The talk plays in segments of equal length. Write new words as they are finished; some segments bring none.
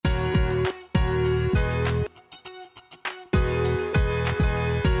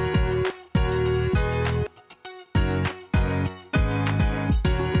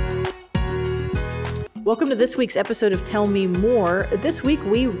Welcome to this week's episode of Tell Me More. This week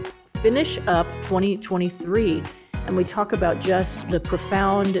we finish up 2023 and we talk about just the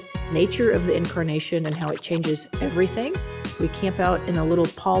profound nature of the Incarnation and how it changes everything. We camp out in a little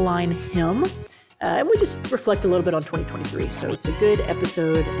Pauline hymn and we just reflect a little bit on 2023. So it's a good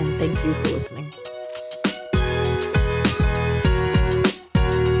episode and thank you for listening.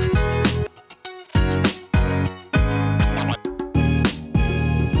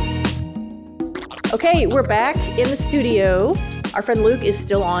 Okay, we're back in the studio. Our friend Luke is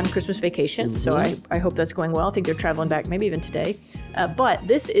still on Christmas vacation, so I hope that's going well. I think they're traveling back maybe even today. But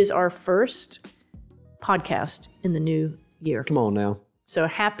this is our first podcast in the new year. Come on now. So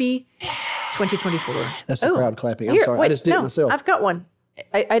happy 2024. That's the crowd clapping. I'm sorry. I just did it myself. I've got one.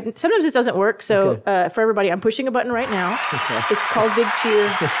 I sometimes this doesn't work, so for everybody, I'm pushing a button right now. Okay. It's called Big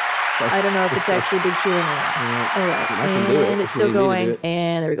Cheer. I don't know if it's actually big cheering or not. All right. I can do it. And it's still going.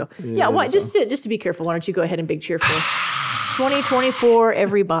 And there we go. Yeah, why, just to be careful, why don't you go ahead and big cheer for us? 2024,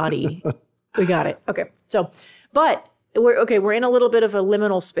 everybody. We got it. Okay. So, but we're in a little bit of a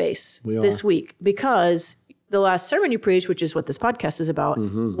liminal space this week because the last sermon you preached, which is what this podcast is about,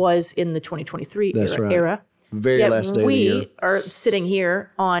 was in the 2023 era. Very last day of the year. We are sitting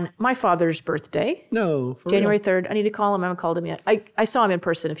here on my father's birthday. No, for January real. 3rd. I need to call him. I haven't called him yet. I saw him in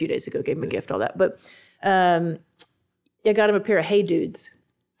person a few days ago, gave him a gift, all that. But I got him a pair of Hey Dudes.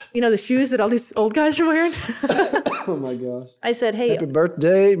 You know, the shoes that all these old guys are wearing? Oh, my gosh. I said, hey. Happy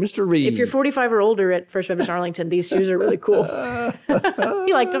birthday, Mr. Reed. If you're 45 or older at First Baptist Arlington, these shoes are really cool.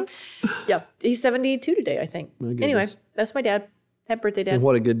 He liked them. Yeah. He's 72 today, I think. Anyway, that's my dad. Happy birthday, Dad. And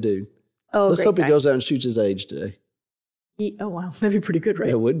what a good dude. Oh, let's hope he goes out and shoots his age today. Oh, wow. That'd be pretty good, right?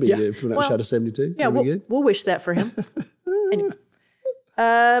 Yeah, it would be good if we're not shot at 72. Yeah, we'll wish that for him. Anyway.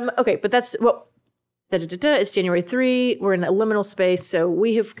 Okay, but that's, it's January 3. We're in a liminal space. So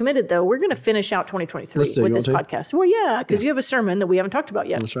we have committed, though, we're going to finish out 2023 with this podcast. Well, yeah, because you have a sermon that we haven't talked about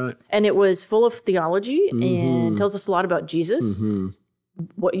yet. That's right. And it was full of theology and tells us a lot about Jesus.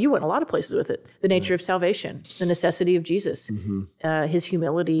 What you went a lot of places with it. The nature of salvation, the necessity of Jesus, his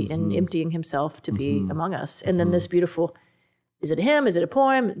humility in emptying himself to be among us. And then this beautiful, is it a hymn? Is it a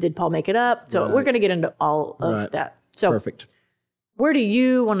poem? Did Paul make it up? So we're going to get into all of that. So perfect. Where do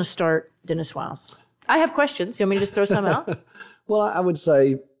you want to start, Dennis Wiles? I have questions. You want me to just throw some out? Well, I would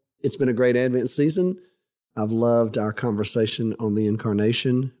say it's been a great Advent season. I've loved our conversation on the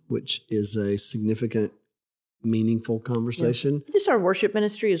Incarnation, which is a significant, meaningful conversation. Just our worship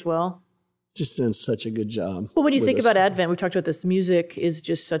ministry as well. Just done such a good job. Well, when you think about Advent, we talked about this, music is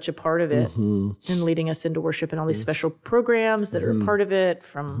just such a part of it and leading us into worship and all these special programs that are a part of it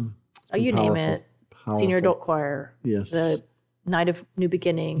from, you name it, senior adult choir, the Night of New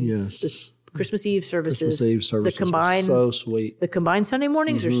Beginnings, the Christmas Eve services. The combined, so sweet. The combined Sunday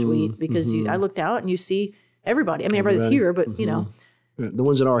mornings are sweet because I looked out and you see everybody. I mean, everybody's here, but you know. The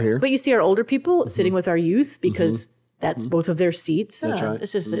ones that are here. But you see our older people sitting with our youth because that's both of their seats. That's right.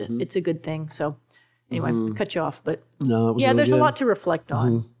 It's just it's a good thing. So anyway, cut you off, but no, it was really there's good. a lot to reflect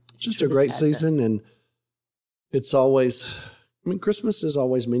on. Just a great season, and it's always, Christmas is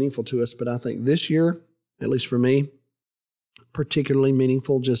always meaningful to us, but I think this year, at least for me, particularly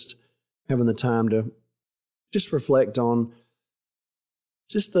meaningful, just having the time to just reflect on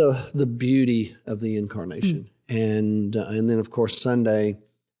just the beauty of the Incarnation. And then, of course, Sunday,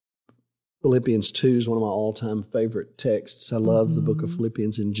 Philippians 2 is one of my all-time favorite texts. I love the book of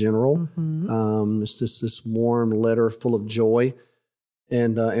Philippians in general. It's just this warm letter full of joy.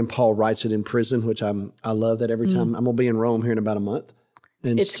 And Paul writes it in prison, which I love that every time. I'm going to be in Rome here in about a month.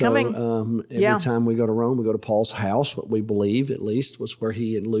 And it's coming. Every time we go to Rome, we go to Paul's house, what we believe at least was where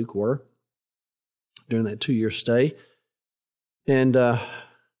he and Luke were during that 2-year stay. And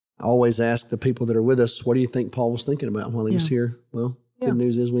I always ask the people that are with us, what do you think Paul was thinking about while he was here? Well, good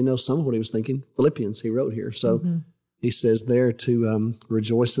news is we know some of what he was thinking. Philippians, he wrote here. So he says there to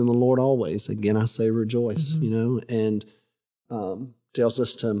rejoice in the Lord always. Again, I say rejoice, and tells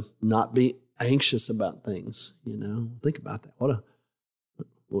us to not be anxious about things, Think about that.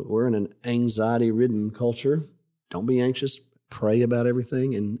 We're in an anxiety-ridden culture. Don't be anxious. Pray about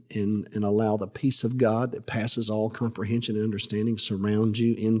everything and allow the peace of God that passes all comprehension and understanding surround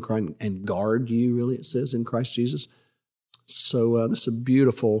you in Christ and guard you, really, it says, in Christ Jesus. So this is a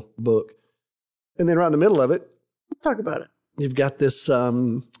beautiful book. And then right in the middle of it, let's talk about it. You've got this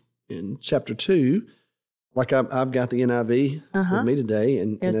in chapter 2, like I've got the NIV with me today.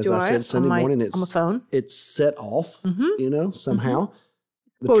 And as I said, Sunday morning, on my phone. It's set off, somehow.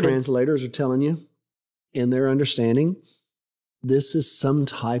 The Quoted. Translators are telling you in their understanding, this is some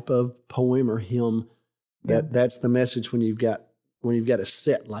type of poem or hymn. That's the message when you've got a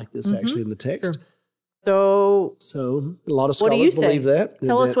set like this actually in the text. Sure. So a lot of what do scholars you believe say? that.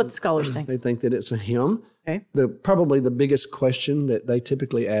 Tell us what the scholars think. They think that it's a hymn. Okay. Probably the biggest question that they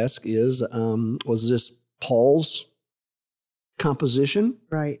typically ask is, was this Paul's composition?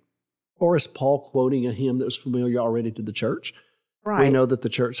 Right. Or is Paul quoting a hymn that was familiar already to the church? Right. We know that the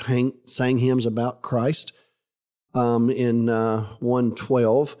church sang hymns about Christ. In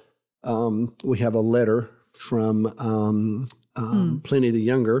 112, we have a letter from Pliny the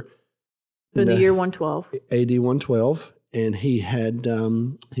Younger. In the year 112. AD 112. And he had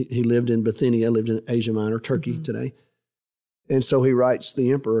he lived in Bithynia, lived in Asia Minor, Turkey today. And so he writes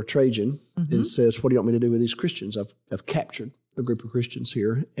the Emperor Trajan and says, what do you want me to do with these Christians? I've captured a group of Christians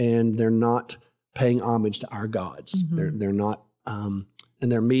here, and they're not paying homage to our gods. They're not, and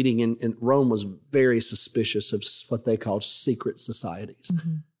they're meeting in Rome was very suspicious of what they called secret societies.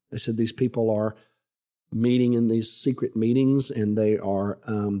 They said these people are meeting in these secret meetings, and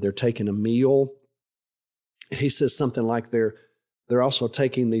they're taking a meal. He says something like they're also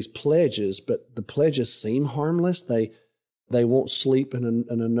taking these pledges, but the pledges seem harmless. They won't sleep in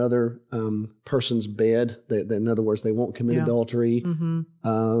another person's bed. In other words, they won't commit adultery.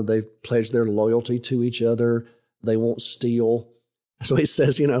 They've pledged their loyalty to each other. They won't steal. So he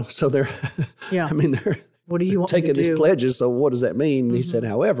says, so they're, I mean, they're what do you want taking me to these do? pledges. So what does that mean? He said,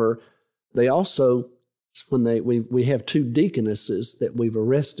 however, they also, when we have two deaconesses that we've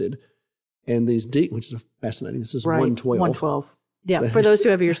arrested, and these which is fascinating. This is 112. 112. Yeah, for those who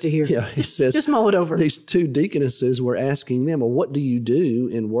have ears to hear. Yeah, he says, just mull it over. These two deaconesses were asking them, well, what do you do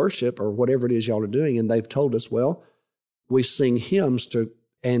in worship or whatever it is y'all are doing? And they've told us, well, we sing hymns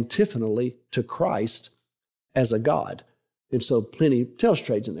antiphonally to Christ as a God. And so Pliny tells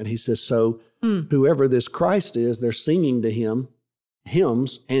Trajan that. He says, so whoever this Christ is, they're singing to him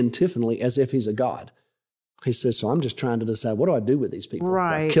hymns antiphonally as if he's a God. He says, so I'm just trying to decide, what do I do with these people?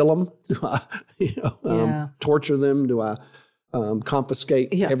 Right. Do I kill them? Do I torture them? Do I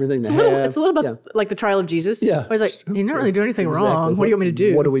confiscate everything they have? It's a little bit like the trial of Jesus. Yeah. Where he's like, you didn't really do anything wrong. What do you want me to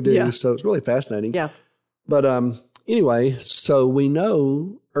do? What do we do? Yeah. So it's really fascinating. Yeah. But anyway, so we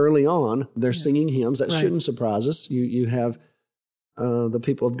know early on they're singing hymns. That shouldn't surprise us. You have the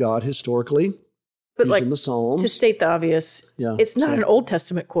people of God historically using the Psalms. To state the obvious, it's not an Old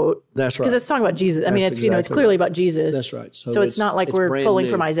Testament quote. That's right. Because it's talking about Jesus. I mean, it's it's clearly about Jesus. That's right. So it's not like we're pulling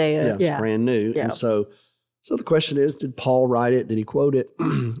from Isaiah. Yeah, it's brand new. Yeah. And so the question is, did Paul write it? Did he quote it?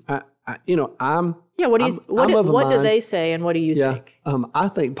 What do they say, and what do you think? I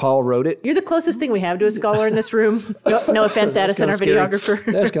think Paul wrote it. You're the closest thing we have to a scholar in this room. No offense, Addison, our videographer.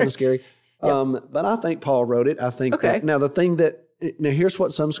 That's kind of scary. But I think Paul wrote it. I think that now here's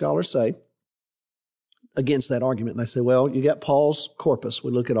what some scholars say against that argument. They say, well, you got Paul's corpus.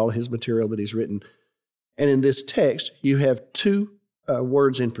 We look at all his material that he's written. And in this text, you have two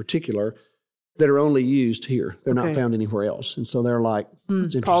words in particular that are only used here. They're not found anywhere else. And so they're like,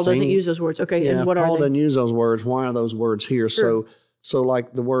 that's interesting. Paul doesn't use those words. Okay, and what Paul are they? doesn't use those words. Why are those words here? Sure. So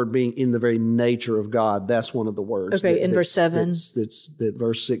like the word being in the very nature of God, that's one of the words. Okay, in verse 7. That's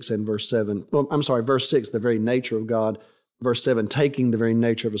verse 6 and verse 7. Well, I'm sorry, verse 6, the very nature of God. Verse 7, taking the very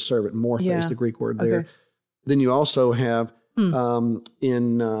nature of a servant. Morphe is the Greek word there. Then you also have in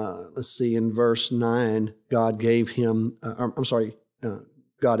verse 9, God gave him,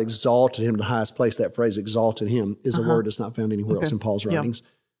 God exalted him to the highest place. That phrase, exalted him, is a word that's not found anywhere else in Paul's writings.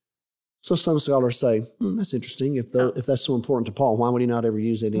 So some scholars say, that's interesting. If that's so important to Paul, why would he not ever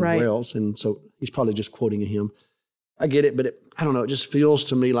use it anywhere else? And so he's probably just quoting a hymn. I get it, but I don't know. It just feels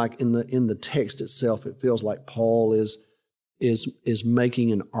to me like in the text itself, it feels like Paul is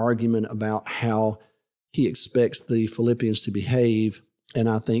making an argument about how he expects the Philippians to behave. And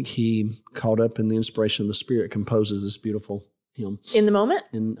I think he, caught up in the inspiration of the Spirit, composes this beautiful hymn. In the moment?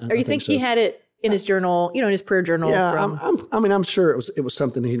 Or you think he had it in his journal, in his prayer journal? Yeah, I'm sure it was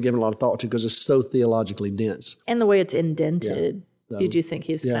something he'd given a lot of thought to because it's so theologically dense. And the way it's indented, you do think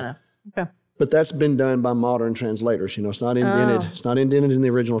he was kind of, okay. But that's been done by modern translators. It's not indented. It's not indented in the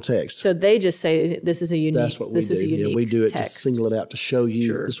original text. So they just say this is a unique. That's what we do. Yeah, we do it to single it out to show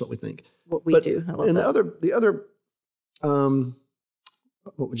you. This is what we think. What we do. I love and that. the other,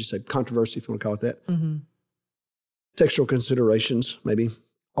 what would you say? Controversy, if you want to call it that. Textual considerations maybe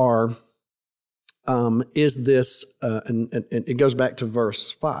are. Is this? And it goes back to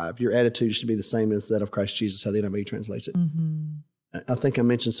verse 5. Your attitude should be the same as that of Christ Jesus. How the NIV translates it. I think I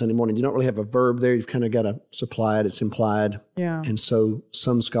mentioned Sunday morning, you don't really have a verb there. You've kind of got to supply it. It's implied. Yeah. And so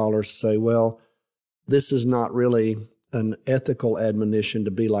some scholars say, well, this is not really an ethical admonition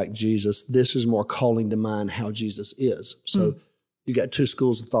to be like Jesus. This is more calling to mind how Jesus is. So you got two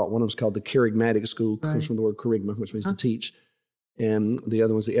schools of thought. One of them is called the kerygmatic school, comes from the word kerygma, which means to teach. And the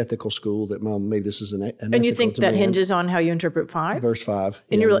other one's the ethical school that, well, maybe this is an And you think that hinges on how you interpret 5? Verse 5.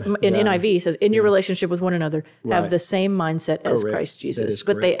 In NIV, it says, in your relationship with one another, have the same mindset as Correct. Christ Jesus. That is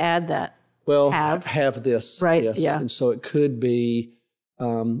But they correct. add that. Well, have this. Right, Yes. yeah. And so it could be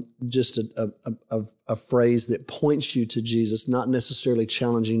just a phrase that points you to Jesus, not necessarily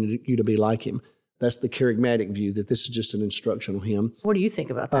challenging you to be like him. That's the charismatic view, that this is just an instruction on him. What do you think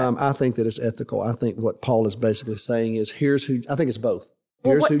about that? I think that it's ethical. I think what Paul is basically saying is, I think it's both.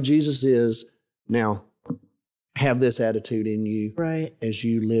 Well, Here's who Jesus is. Now, have this attitude in you as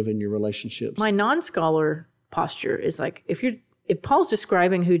you live in your relationships. My non-scholar posture is like, if Paul's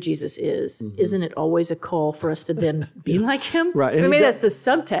describing who Jesus is, isn't it always a call for us to then be like him? Right. And maybe that's the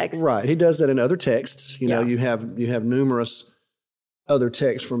subtext. Right. He does that in other texts. You know, you have numerous other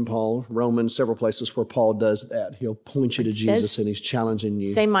texts from Paul, Romans, several places where Paul does that. He'll point you to Jesus and he's challenging you.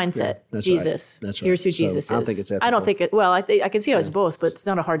 Same mindset. That's Jesus. Right. That's right. Here's who Jesus is. I think it's ethical. I don't think it, well, I can see how it's both, but it's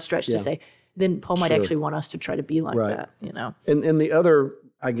not a hard stretch to say. Then Paul might actually want us to try to be like that, you know. And the other,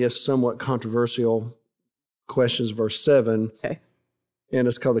 I guess, somewhat controversial question is verse 7. Okay. And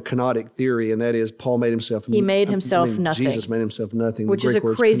it's called the kenotic theory, and that is Paul made himself. He made himself nothing. Jesus made himself nothing. Which is a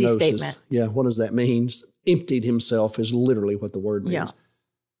crazy statement. Yeah, what does that mean? Emptied himself is literally what the word means. Yeah.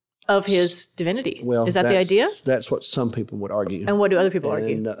 Of his divinity. Well, is that the idea? That's what some people would argue. And what do other people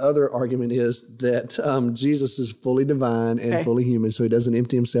argue? And the other argument is that Jesus is fully divine and fully human, so he doesn't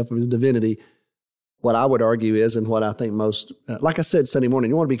empty himself of his divinity. What I would argue is, and what I think most, like I said Sunday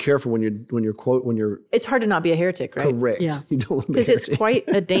morning, you want to be careful when you're. It's hard to not be a heretic, right? Correct. Yeah. You don't want to be a because heretic. it's quite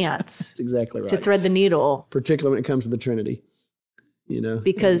a dance. That's exactly right. To thread the needle. Particularly when it comes to the Trinity. You know,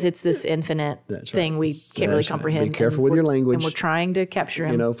 because it's this infinite thing we can't really comprehend. Be careful with your language. And we're trying to capture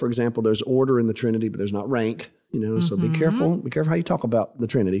him. You know, for example, there's order in the Trinity, but there's not rank. You know, so be careful. Be careful how you talk about the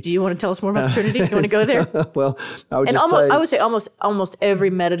Trinity. Do you want to tell us more about the Trinity? You want to go there? Well, I would say almost every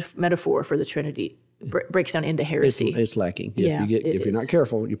metaphor for the Trinity breaks down into heresy. It's lacking. If you're not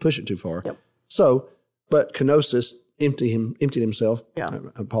careful, you push it too far. Yep. So, but kenosis, emptied himself. Yeah.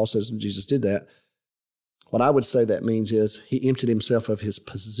 Paul says Jesus did that. What I would say that means is he emptied himself of his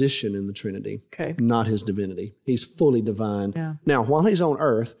position in the Trinity, not his divinity. He's fully divine. Yeah. Now, while he's on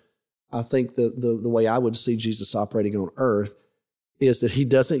earth, I think the way I would see Jesus operating on earth is that he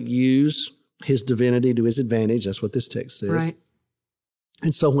doesn't use his divinity to his advantage. That's what this text says. Right.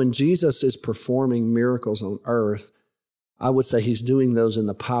 And so when Jesus is performing miracles on earth, I would say he's doing those in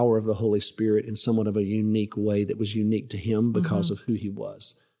the power of the Holy Spirit in somewhat of a unique way that was unique to him because of who he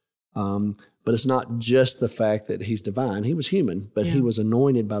was. But it's not just the fact that he's divine. He was human, but he was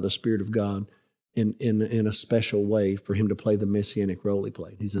anointed by the Spirit of God in a special way for him to play the messianic role he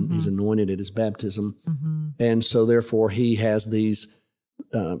played. He's anointed at his baptism. And so therefore he has these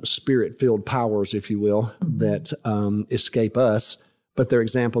Spirit-filled powers, if you will, that escape us, but they're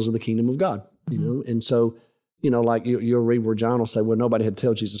examples of the kingdom of God, you know? And so, you know, like you'll read where John will say, well, nobody had to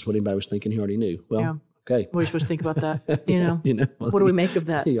tell Jesus what anybody was thinking. He already knew. Well, okay. What are you supposed to think about that? You know, what do we make of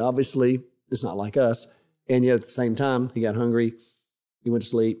that? He obviously is not like us. And yet at the same time, he got hungry. He went to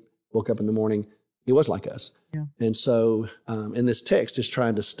sleep, woke up in the morning. He was like us. Yeah. And so, and this text is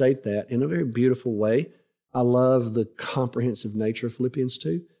trying to state that in a very beautiful way. I love the comprehensive nature of Philippians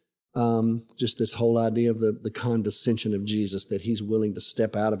 2. Just this whole idea of the condescension of Jesus, that he's willing to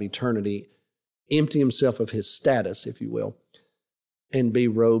step out of eternity, empty himself of his status, if you will, and be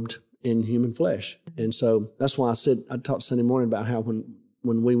robed in human flesh. And so that's why I talked Sunday morning about how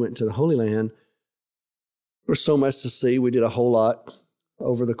when we went to the Holy Land, there was so much to see. We did a whole lot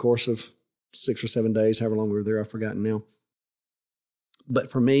over the course of 6 or 7 days, however long we were there, I've forgotten now.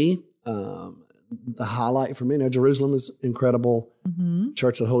 But for me, the highlight for me, now Jerusalem is incredible.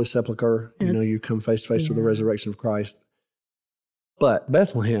 Church of the Holy Sepulchre, you know, you come face to face with the resurrection of Christ. But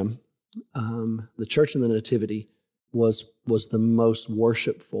Bethlehem, the Church of the Nativity, was the most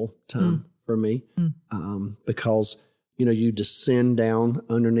worshipful time for me because, you know, you descend down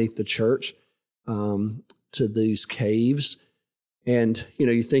underneath the church to these caves. And, you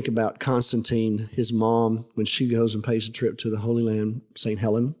know, you think about Constantine, his mom, when she goes and pays a trip to the Holy Land, St.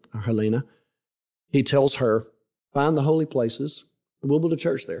 Helen or Helena, he tells her, find the holy places, we'll build a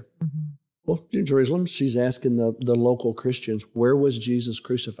church there. Well, in Jerusalem, she's asking the local Christians, where was Jesus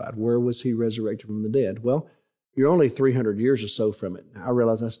crucified? Where was he resurrected from the dead? Well, you're only 300 years or so from it. I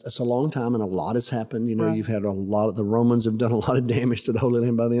realize that's a long time and a lot has happened. You know, you've had the Romans have done a lot of damage to the Holy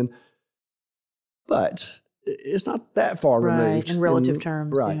Land by then. But it's not that far removed. In relative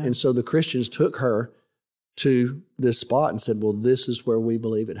terms. Right. Yeah. And so the Christians took her to this spot and said, well, this is where we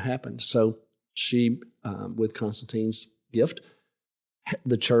believe it happened. So she, with Constantine's gift,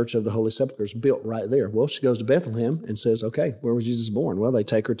 the Church of the Holy Sepulchre is built right there. Well, she goes to Bethlehem and says, okay, where was Jesus born? Well, they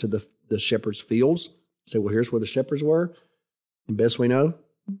take her to the shepherds' fields. Say, well, here's where the shepherds were. And best we know,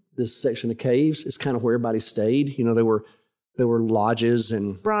 this section of caves is kind of where everybody stayed. You know, there were lodges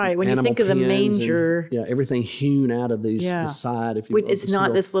and right. When you think of the manger, and, everything hewn out of the side. If you it's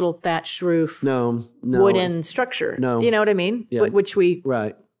not this little thatched roof, no wooden structure. No, you know what I mean? Yeah. Which we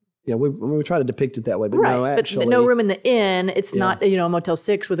right. Yeah, we try to depict it that way, but no, actually, but no room in the inn. It's not a Motel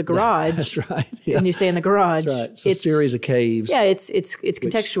 6 with a garage. That's right. Yeah. And you stay in the garage. That's right. It's a series of caves. Yeah, it's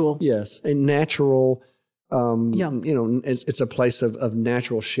contextual. Yes, and natural. It's a place of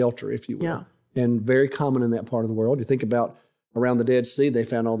natural shelter, if you will. Yeah. And very common in that part of the world. You think about around the Dead Sea, they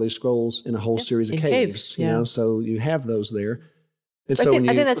found all these scrolls in a whole series of caves. You know, so you have those there. And so I think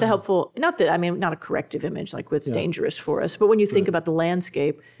that's a helpful, not a corrective image, like what's dangerous for us, but when you think about the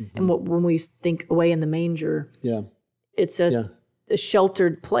landscape and when we think away in the manger, it's a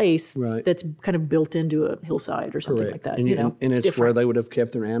sheltered place that's kind of built into a hillside or something like that. And, it's where they would have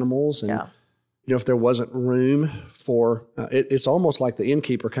kept their animals. And, if there wasn't room for, it's almost like the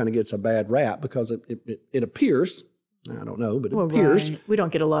innkeeper kind of gets a bad rap because it appears, I don't know, but it appears. Right. We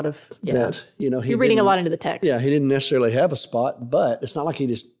don't get a lot of that, you're reading a lot into the text. Yeah, he didn't necessarily have a spot, but it's not like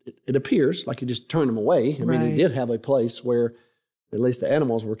it appears like he just turned them away. I mean, he did have a place where at least the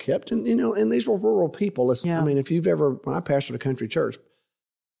animals were kept. And, and these were rural people. I mean, when I pastored a country church,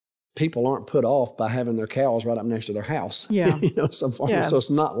 people aren't put off by having their cows right up next to their house. Yeah. Some farmers. So it's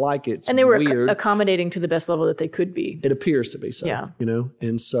not like it's and they were weird. Accommodating to the best level that they could be. It appears to be so. Yeah.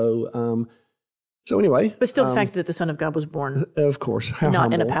 And so, so anyway. But still the fact that the Son of God was born. Of course. How not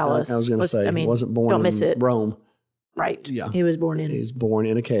humble. in a palace. I was going to say, he wasn't born in Rome. Right. Yeah. He was born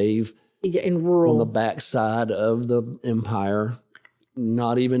in a cave. In rural. On the backside of the empire.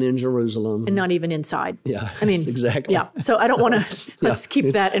 Not even in Jerusalem. And not even inside. Yeah. I mean, exactly. Yeah. So I don't want to, let's keep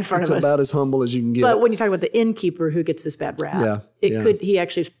that in front of us. It's about as humble as you can get. But when you talk about the innkeeper who gets this bad rap, he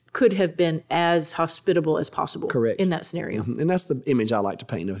actually could have been as hospitable as possible. Correct. In that scenario. Mm-hmm. And that's the image I like to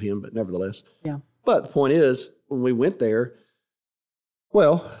paint of him, but nevertheless. Yeah. But the point is, when we went there,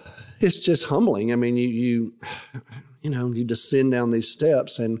 well, it's just humbling. I mean, you descend down these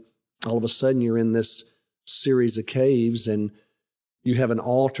steps and all of a sudden you're in this series of caves and you have an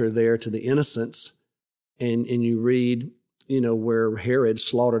altar there to the innocents, and you read, where Herod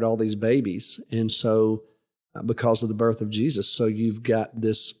slaughtered all these babies. And so, because of the birth of Jesus, so you've got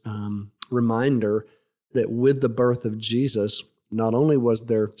this reminder that with the birth of Jesus, not only was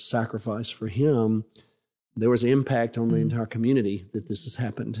there sacrifice for him, there was impact on the entire community that this has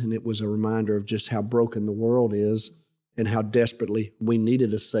happened. And it was a reminder of just how broken the world is and how desperately we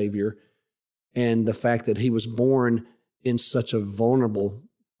needed a Savior. And the fact that he was born in such a vulnerable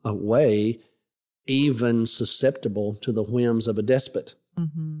way, even susceptible to the whims of a despot.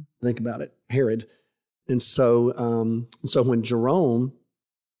 Mm-hmm. Think about it, Herod. And so when Jerome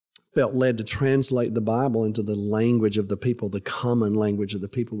felt led to translate the Bible into the language of the people, the common language of the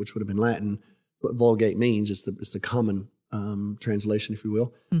people, which would have been Latin, what Vulgate means, it's the common translation, if you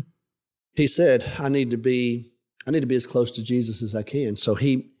will. Mm. He said, I need to be as close to Jesus as I can. So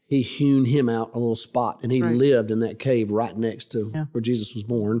he hewn him out a little spot, and he lived in that cave right next to where Jesus was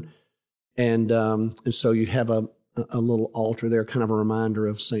born. And so you have a little altar there, kind of a reminder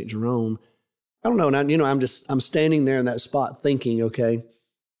of St. Jerome. I don't know. Now, I'm standing there in that spot thinking, okay,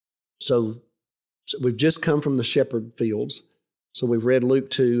 so we've just come from the shepherd fields. So we've read Luke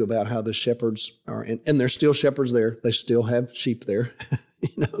 2 about how the shepherds are, and there's still shepherds there. They still have sheep there,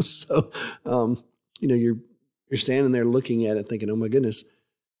 So, you're standing there looking at it thinking, oh my goodness.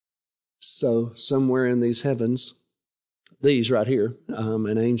 So somewhere in these heavens, these right here,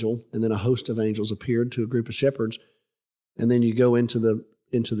 an angel and then a host of angels appeared to a group of shepherds. And then you go into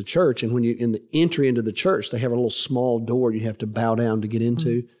the church, and when you in the entry into the church, they have a little small door you have to bow down to get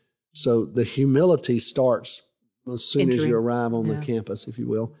into. Mm-hmm. So the humility starts as soon as you arrive on the campus, if you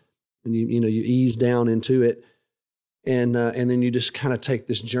will, and you ease down into it, and then you just kind of take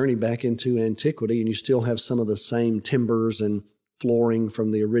this journey back into antiquity, and you still have some of the same timbers and flooring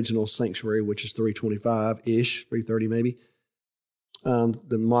from the original sanctuary, which is 325-ish, 330 maybe.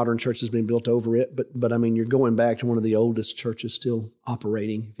 The modern church has been built over it, but I mean, you're going back to one of the oldest churches still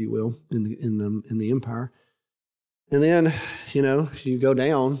operating, if you will, in the empire. And then, you go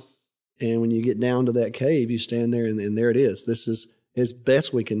down, and when you get down to that cave, you stand there, and there it is. This is, as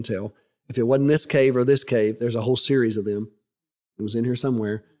best we can tell, if it wasn't this cave or this cave, there's a whole series of them. It was in here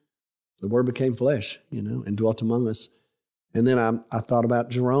somewhere. The Word became flesh, and dwelt among us. And then I thought about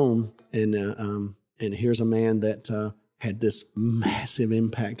Jerome, and here's a man that had this massive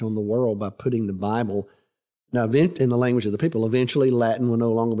impact on the world by putting the Bible Now, in the language of the people, eventually Latin will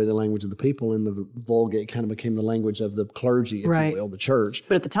no longer be the language of the people, and the Vulgate kind of became the language of the clergy, if you will, the church.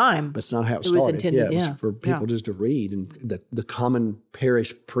 But at the time, but it's not how it was started. intended. It was for people just to read, and the common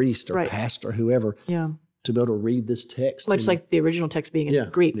parish priest or pastor, whoever, to be able to read this text. Much like the original text being in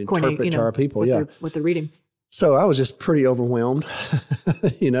Greek, and interpret to our people, what they're reading. So I was just pretty overwhelmed,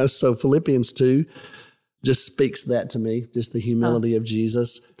 So Philippians 2 just speaks that to me, just the humility of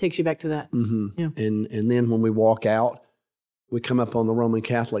Jesus. Takes you back to that. Mm-hmm. Yeah. And then when we walk out, we come up on the Roman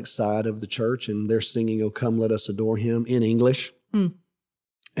Catholic side of the church, and they're singing, "Oh, come, let us adore him," in English.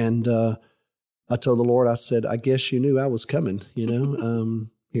 And I told the Lord, I said, I guess you knew I was coming,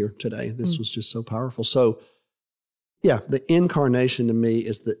 here today. This was just so powerful. So, the incarnation to me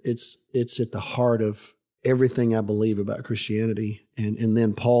is it's at the heart of everything I believe about Christianity. And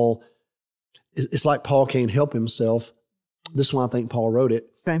then Paul, it's like Paul can't help himself. This is why I think Paul wrote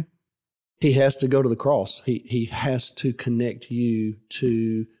it. Okay. He has to go to the cross. He has to connect you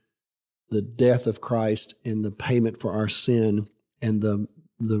to the death of Christ and the payment for our sin and the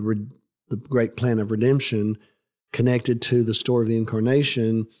great plan of redemption connected to the story of the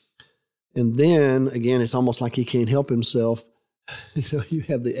incarnation. And then, again, it's almost like he can't help himself. You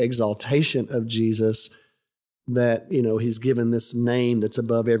have the exaltation of Jesus that, he's given this name that's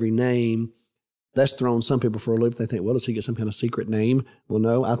above every name. That's thrown some people for a loop. They think, well, does he get some kind of secret name? Well,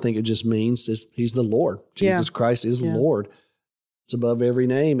 no, I think it just means he's the Lord. Jesus Christ is Lord. It's above every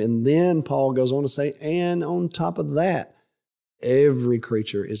name. And then Paul goes on to say, and on top of that, every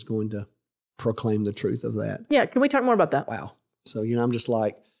creature is going to proclaim the truth of that. Yeah, can we talk more about that? Wow. So, I'm just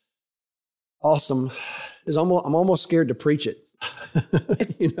like, awesome. I'm almost scared to preach it.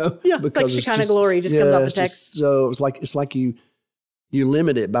 Because like Shekinah glory just comes off the text. So it's like you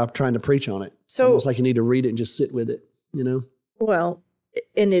limit it by trying to preach on it. So it's like you need to read it and just sit with it, Well,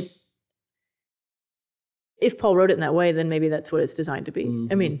 and if Paul wrote it in that way, then maybe that's what it's designed to be. Mm-hmm.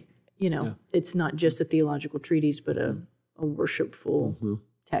 I mean, it's not just a theological treatise, but a worshipful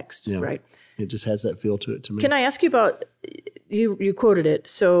text, right? It just has that feel to it to me. Can I ask you about, you quoted it,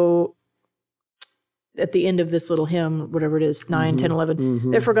 so at the end of this little hymn, whatever it is, 9, 10,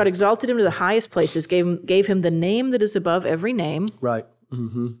 11, therefore God exalted him to the highest places, gave him the name that is above every name. Right.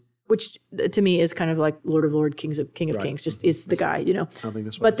 Mm-hmm. Which to me is kind of like Lord of Lords, King of Kings, just is the guy, I think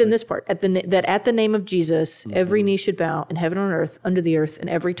that's what But then this part, at the name of Jesus, every knee should bow in heaven and on earth, under the earth, and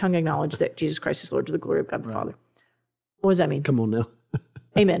every tongue acknowledge that Jesus Christ is Lord, to the glory of God the Father. What does that mean? Come on now.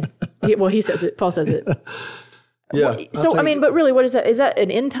 Amen. He says it. Paul says it. Yeah. But really, what is that? Is that an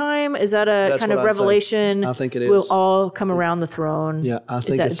end time? Is that a kind of revelation? I think it is. We'll all come around the throne. Yeah, I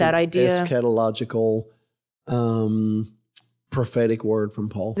think it's that idea. Eschatological, prophetic word from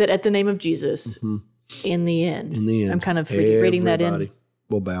Paul. That at the name of Jesus, in the end, I'm kind of reading that in.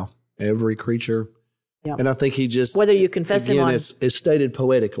 Will bow. Every creature. Yeah. And I think he just, whether you confess him on, it's stated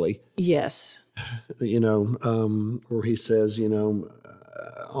poetically. Yes. Where he says,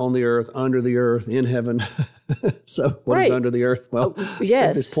 on the earth, under the earth, in heaven. So what is under the earth? Well,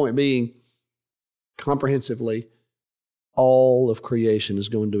 yes. This point being, comprehensively, all of creation is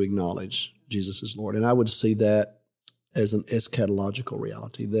going to acknowledge Jesus is Lord. And I would see that as an eschatological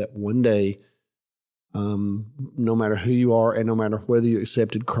reality, that one day, no matter who you are and no matter whether you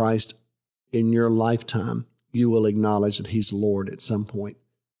accepted Christ in your lifetime, you will acknowledge that he's Lord at some point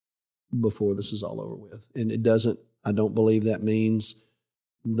before this is all over with. And I don't believe that means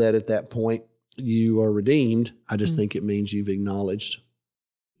that at that point you are redeemed. I just think it means you've acknowledged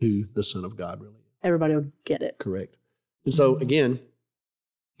who the Son of God really is. Everybody will get it. Correct. And so again,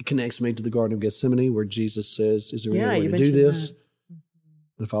 it connects me to the Garden of Gethsemane where Jesus says, is there any way to do this? That.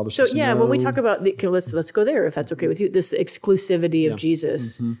 The Father says no. When we talk about, let's go there if that's okay with you, this exclusivity of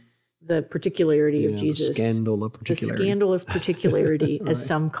Jesus, the particularity of Jesus. The scandal of particularity. The scandal of particularity, right. As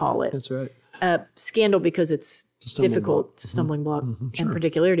some call it. That's right. Scandal because it's difficult, it's a stumbling block, and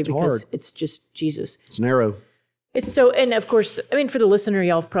particularity because it's just Jesus. It's narrow. It's so, and of course, I mean, for the listener,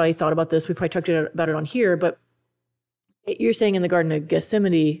 y'all have probably thought about this. We probably talked about it on here, but you're saying in the Garden of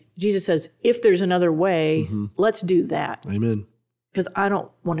Gethsemane, Jesus says, if there's another way, let's do that. Amen. Because I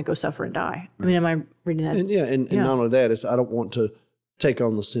don't want to go suffer and die. Right. I mean, am I reading that? And not only that, it's I don't want to take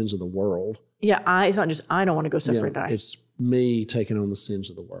on the sins of the world. Yeah, it's not just I don't want to go suffer and die. It's me taking on the sins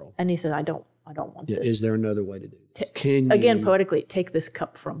of the world. And he says, I don't want this. Is there another way to do it? Poetically, take this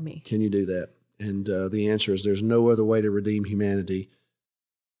cup from me. Can you do that? And the answer is there's no other way to redeem humanity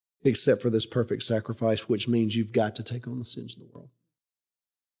except for this perfect sacrifice, which means you've got to take on the sins of the world.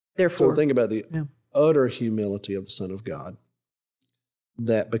 Therefore, so think about the utter humility of the Son of God,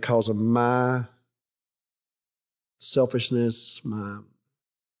 that because of my selfishness,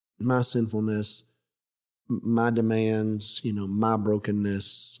 my sinfulness, my demands, my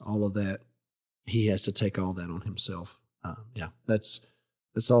brokenness, all of that. He has to take all that on himself. That's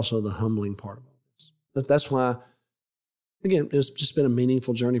also the humbling part of all this. That's why, again, it's just been a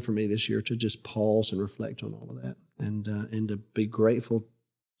meaningful journey for me this year to just pause and reflect on all of that, and to be grateful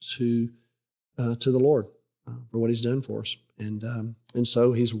to the Lord for what He's done for us, and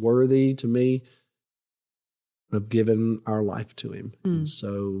so He's worthy to me of giving our life to Him, and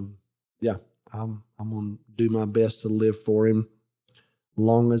so I'm going to do my best to live for Him,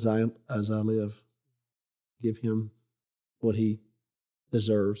 long as I live. Give Him what He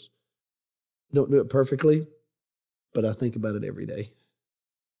deserves. Don't do it perfectly, but I think about it every day.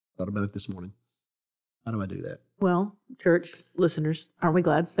 Thought about it this morning. How do I do that? Well, church listeners, aren't we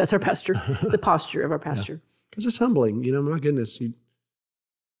glad? That's our pastor, the posture of our pastor. Because it's humbling. My goodness. I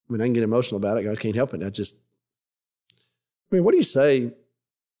can get emotional about it. I can't help it. What do you say?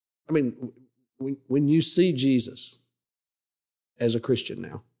 When you see Jesus as a Christian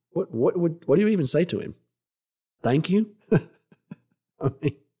now, what do you even say to Him? Thank you?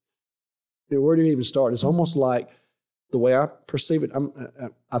 Where do you even start? It's almost like the way I perceive it.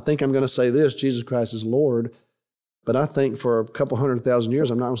 I think I'm going to say this: Jesus Christ is Lord. But I think for a couple 100,000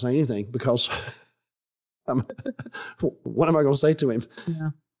 years, I'm not going to say anything, because what am I going to say to Him? Yeah.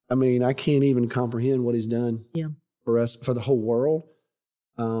 I can't even comprehend what He's done for us, for the whole world.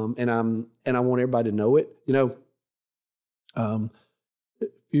 And I want everybody to know it. A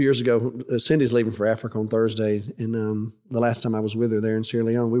few years ago, Cindy's leaving for Africa on Thursday, and the last time I was with her there in Sierra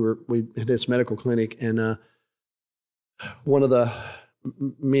Leone, we had this medical clinic, and one of the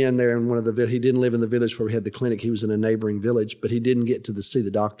men there in he didn't live in the village where we had the clinic. He was in a neighboring village, but he didn't get to see the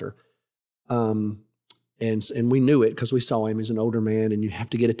doctor. And we knew it because we saw him. He's an older man, and you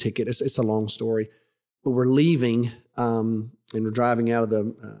have to get a ticket. It's a long story, but we're leaving, and we're driving out of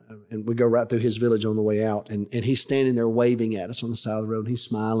and we go right through his village on the way out, and he's standing there waving at us on the side of the road, and he's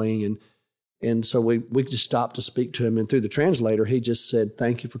smiling, and so we just stopped to speak to him, and through the translator, he just said,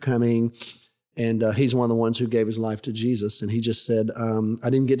 "Thank you for coming." And he's one of the ones who gave his life to Jesus. And he just said, I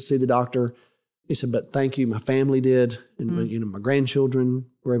didn't get to see the doctor. He said, but thank you. My family did. And my grandchildren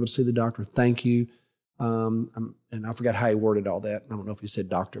were able to see the doctor. Thank you. And I forgot how he worded all that. I don't know if he said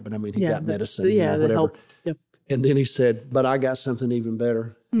doctor, but he got medicine, whatever. Help. Yep. And then he said, but I got something even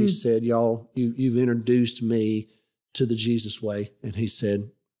better. He said, y'all, you've introduced me to the Jesus way. And he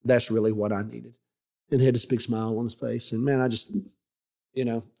said, that's really what I needed. And he had this big smile on his face. And man, I just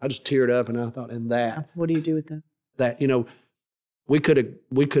teared up, and I thought, and that. What do you do with that? That, we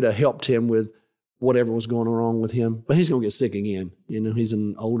could have helped him with whatever was going wrong with him, but he's going to get sick again. He's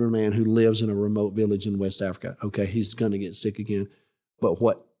an older man who lives in a remote village in West Africa. Okay, he's going to get sick again. But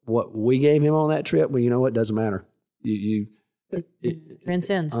what we gave him on that trip, well, you know what? Doesn't matter. It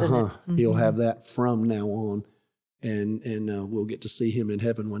transcends, doesn't it? Mm-hmm. He'll have that from now on, and we'll get to see him in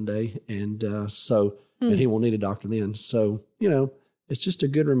heaven one day, and and he won't need a doctor then. So it's just a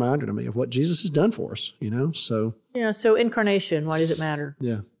good reminder to me of what Jesus has done for us, so. Yeah, so incarnation, why does it matter?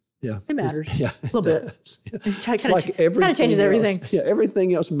 Yeah. It matters. A little bit. Yeah. It kind of changes everything. Yeah,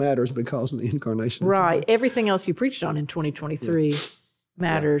 everything else matters because of the incarnation. Right. Everything else you preached on in 2023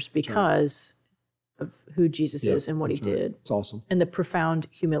 matters because of who Jesus is and what He did. It's awesome. And the profound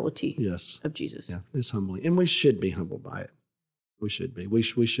humility of Jesus. Yeah, it's humbling. And we should be humbled by it. We should be. We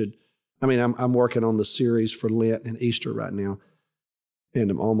should. I'm working on the series for Lent and Easter right now, and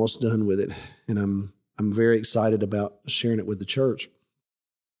I'm almost done with it. And I'm very excited about sharing it with the church.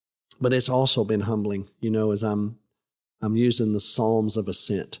 But it's also been humbling, as I'm using the Psalms of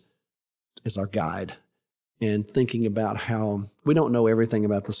Ascent as our guide, and thinking about how we don't know everything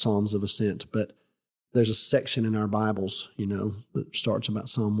about the Psalms of Ascent, but there's a section in our Bibles, that starts about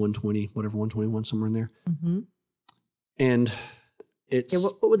Psalm 120, 121, somewhere in there. Mm-hmm. And it's,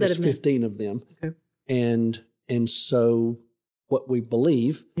 what would that have 15 meant? Of them. Okay. And so what we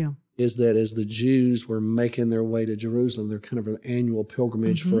believe is that as the Jews were making their way to Jerusalem, they're kind of an annual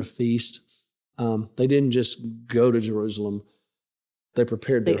pilgrimage for a feast. They didn't just go to Jerusalem. They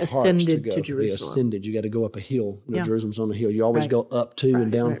prepared their hearts to go. They ascended. You got to go up a hill. Jerusalem's on a hill. You always go up to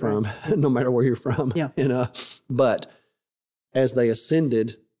and down from, no matter where you're from. Yeah. But as they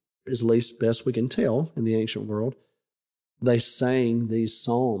ascended, at least best we can tell in the ancient world, they sang these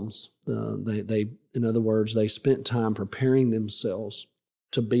psalms. In other words, they spent time preparing themselves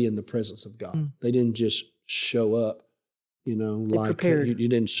to be in the presence of God. They didn't just show up, like you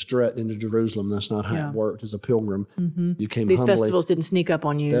didn't strut into Jerusalem. That's not how it worked. As a pilgrim, you came These humbly. festivals didn't sneak up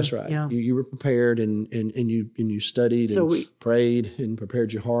on you. That's right. Yeah. You were prepared, and you studied, and prayed and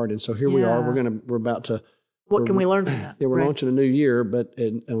prepared your heart. And so here we are. We're about to What can we learn from that? Yeah, we're Right. launching a new year, but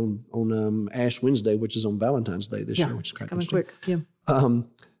on Ash Wednesday, which is on Valentine's Day this year, which is it's quite coming interesting. quick. Yeah.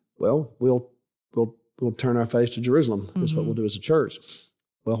 Well, we'll turn our face to Jerusalem. That's what we'll do as a church.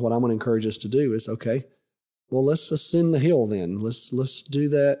 Well, what I'm going to encourage us to do is, okay, well, let's ascend the hill then. Let's do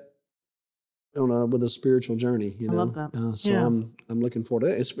that with a spiritual journey. I love that. So I'm looking forward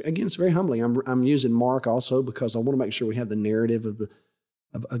to that. It's very humbling. I'm using Mark also because I want to make sure we have the narrative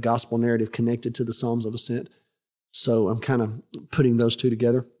of a gospel narrative connected to the Psalms of Ascent. So I'm kind of putting those two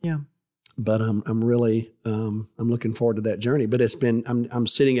together. Yeah. But I'm really I'm looking forward to that journey. But it's been I'm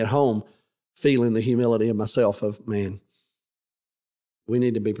sitting at home feeling the humility of myself of, man, we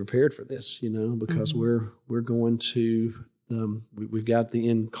need to be prepared for this, because we're going to we've got the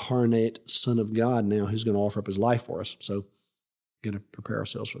incarnate Son of God now who's going to offer up his life for us. So we're going to prepare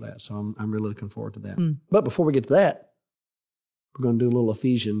ourselves for that. So I'm really looking forward to that. But before we get to that, we're going to do a little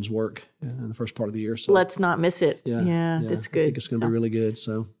Ephesians work in the first part of the year. So let's not miss it. Yeah, that's good. I think it's going to be really good.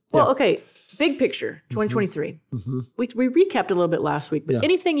 So, well, okay. Big picture, 2023. We recapped a little bit last week, but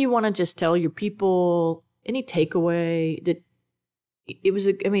anything you want to just tell your people, any takeaway that it was,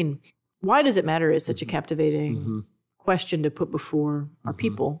 why does it matter is such a captivating question to put before our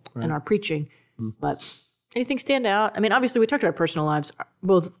people and our preaching. But anything stand out? Obviously we talked about our personal lives.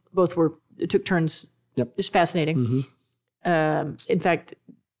 Both took turns. Yep. Just fascinating. In fact,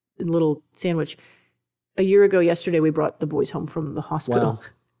 a little sandwich. A year ago yesterday, we brought the boys home from the hospital. Wow.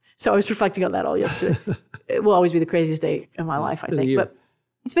 So I was reflecting on that all yesterday. It will always be the craziest day of my life, I think. But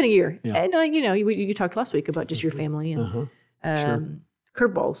it's been a year. Yeah. And, you talked last week about just your family and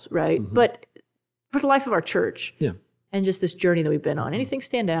curveballs, right? But for the life of our church and just this journey that we've been on, anything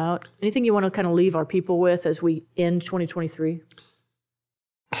stand out? Anything you want to kind of leave our people with as we end 2023?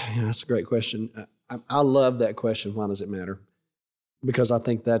 Yeah, that's a great question. I love that question. Why does it matter? Because I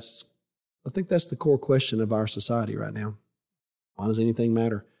think that's the core question of our society right now. Why does anything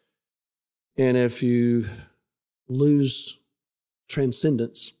matter? And if you lose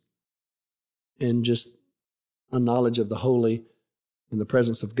transcendence and just a knowledge of the holy and the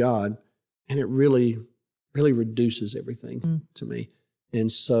presence of God, and it really, really reduces everything to me. And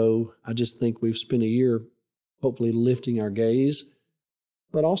so I just think we've spent a year hopefully lifting our gaze,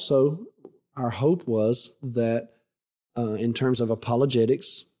 but also our hope was that in terms of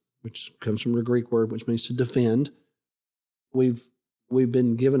apologetics, which comes from the Greek word, which means to defend, we've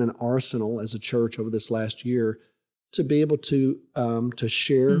been given an arsenal as a church over this last year to be able to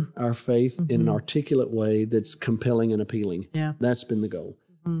share our faith in an articulate way that's compelling and appealing. Yeah. That's been the goal.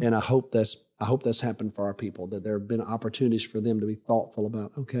 And I hope that's happened for our people, that there have been opportunities for them to be thoughtful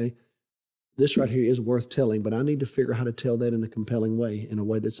about, okay, this right here is worth telling, but I need to figure out how to tell that in a compelling way, in a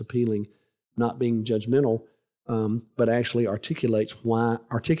way that's appealing, not being judgmental, but actually articulates why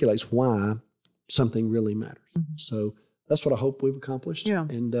something really matters. So that's what I hope we've accomplished. Yeah.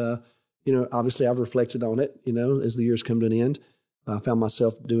 And, obviously I've reflected on it, as the years come to an end. I found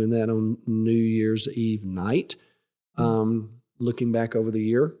myself doing that on New Year's Eve night, looking back over the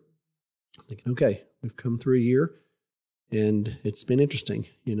year, thinking, okay, we've come through a year and it's been interesting,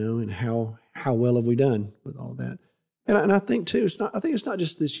 and how well have we done with all that? And I think too, I think it's not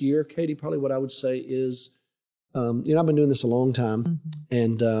just this year, Katie. Probably what I would say is, I've been doing this a long time,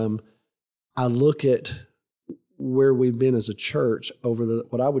 and I look at where we've been as a church over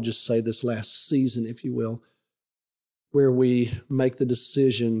what I would just say this last season, if you will, where we make the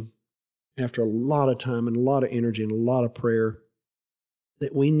decision after a lot of time and a lot of energy and a lot of prayer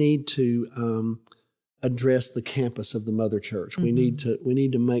that we need to address the campus of the mother church. We need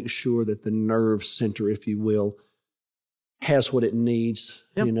to make sure that the nerve center, if you will, has what it needs,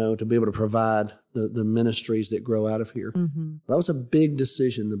 to be able to provide the ministries that grow out of here. That was a big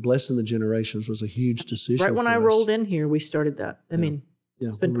decision. The Blessing the Generations was a huge decision. Right when I rolled in here, we started that.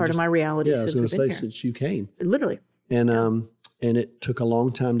 It's been part of my reality since we've been here. Since you came. Literally. And it took a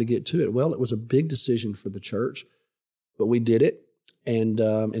long time to get to it. Well, it was a big decision for the church, but we did it. And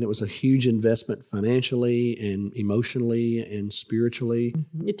it was a huge investment financially and emotionally and spiritually.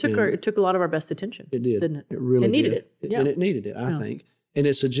 It took a lot of our best attention. It did, didn't it? It really needed did. it. Yeah. And it needed it, I think. And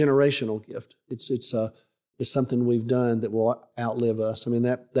it's a generational gift. It's something we've done that will outlive us.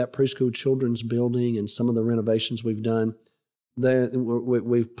 That preschool children's building and some of the renovations we've done,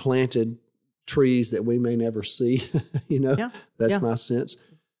 we've planted trees that we may never see. That's my sense.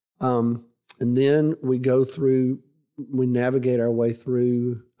 And then we navigate our way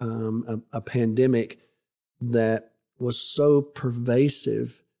through a pandemic that was so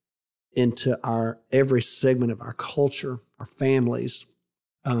pervasive into every segment of our culture, our families.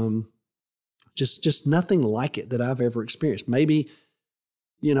 Just nothing like it that I've ever experienced. Maybe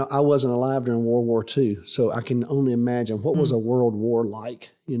I wasn't alive during World War II, so I can only imagine what was a world war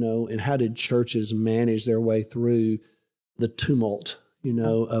like, and how did churches manage their way through the tumult,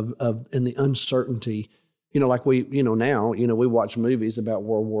 of and the uncertainty, like we, now, we watch movies about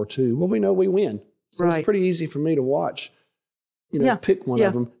World War II. Well, we know we win. So it's pretty easy for me to watch, pick one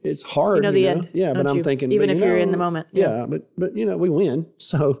of them. It's hard, the end. Yeah, but I'm thinking, even if you're in the moment. Yeah, but we win,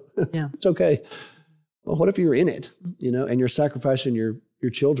 so it's okay. Well, what if you're in it, and you're sacrificing your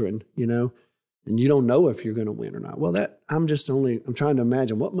children, and you don't know if you're going to win or not? Well, I'm trying to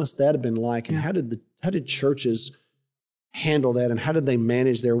imagine what must that have been like, and how did churches handle that, and how did they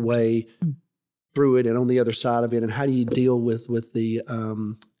manage their way through it and on the other side of it, and how do you deal with the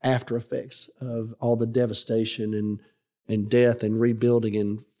after effects of all the devastation and death and rebuilding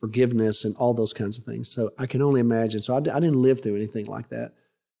and forgiveness and all those kinds of things? So I can only imagine. So I didn't live through anything like that,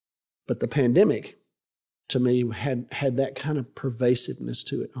 but the pandemic, to me, had that kind of pervasiveness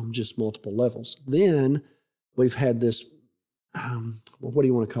to it on just multiple levels. Then we've had this, what do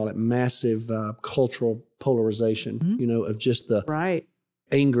you want to call it, massive cultural polarization, of just the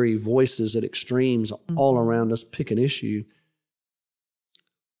angry voices at extremes all around us, pick an issue.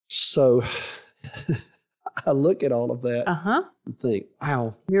 So I look at all of that and think,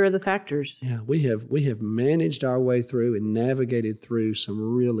 wow. Here are the factors. Yeah, we have managed our way through and navigated through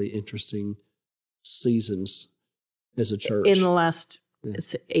some really interesting seasons as a church in the last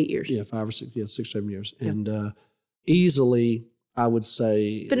 8 years. Yeah, 5 or 6, 6 or 7 years. Yeah. And easily, I would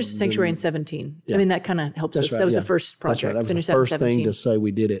say, finished the sanctuary in 17. Yeah. I mean, that kind of helps us. Right. That was the first project. That's right. That was the first thing to say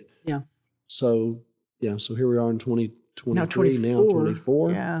we did it. Yeah. So here we are in 2023, now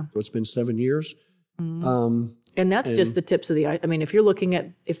 24. Yeah. So it's been 7 years. And that's just the tips of the, I mean, if you're looking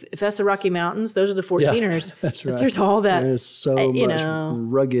at, if that's the Rocky Mountains, those are the 14ers. Yeah, that's right. But there's all that. There's so much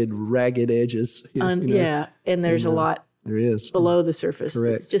rugged, ragged edges. Yeah. And there's a lot there is below the surface.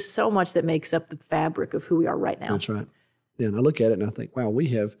 Correct. It's just so much that makes up the fabric of who we are right now. That's right. Yeah. And I look at it and I think, wow, we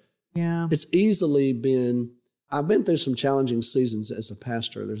have, it's easily I've been through some challenging seasons as a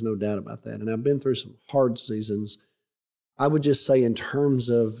pastor. There's no doubt about that. And I've been through some hard seasons. I would just say in terms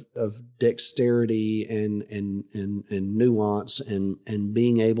of dexterity and nuance and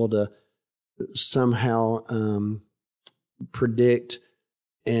being able to somehow predict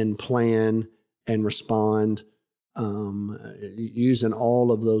and plan and respond using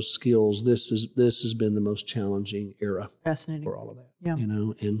all of those skills. This has been the most challenging era. Fascinating. For all of that. Yeah.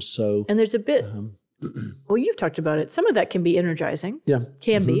 And so and there's a bit. Well, you've talked about it. Some of that can be energizing. Yeah.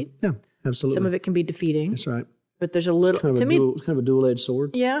 Can be. Yeah. Absolutely. Some of it can be defeating. That's right. But there's a little, it's kind of a dual-edged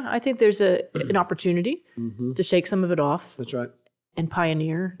sword. Yeah, I think there's an opportunity to shake some of it off. That's right. And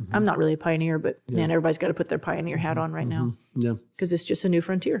pioneer. I'm not really a pioneer, but man, everybody's got to put their pioneer hat on right now. Yeah. Because it's just a new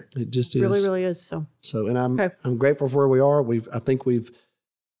frontier. It just is. It really, really is. So and I'm grateful for where we are. I think we've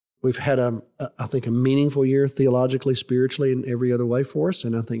had a meaningful year theologically, spiritually, and every other way for us.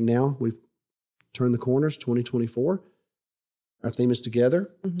 And I think now we've turned the corners. 2024. Our theme is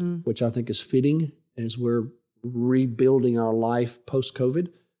together, which I think is fitting as we're rebuilding our life post-COVID.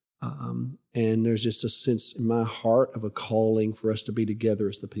 And there's just a sense in my heart of a calling for us to be together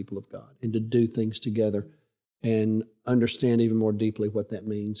as the people of God and to do things together and understand even more deeply what that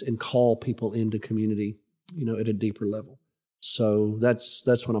means and call people into community, at a deeper level. So that's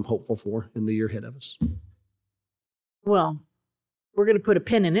what I'm hopeful for in the year ahead of us. Well, we're going to put a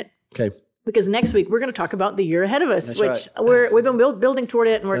pin in it. Okay. Because next week we're going to talk about the year ahead of us, That's which we've been building toward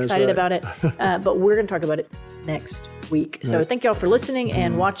it and we're excited about it. Right. But we're going to talk about it next week. So thank y'all for listening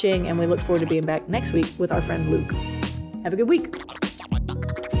and watching, and we look forward to being back next week with our friend Luke. Have a good week.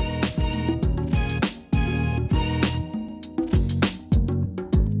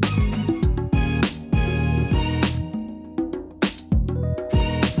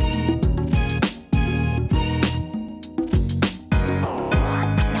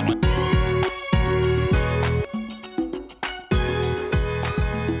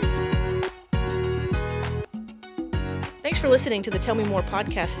 Thanks for listening to the Tell Me More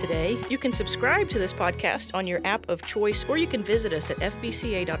podcast today. You can subscribe to this podcast on your app of choice, or you can visit us at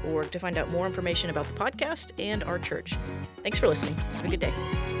fbca.org to find out more information about the podcast and our church. Thanks for listening. Have a good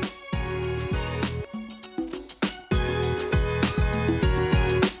day.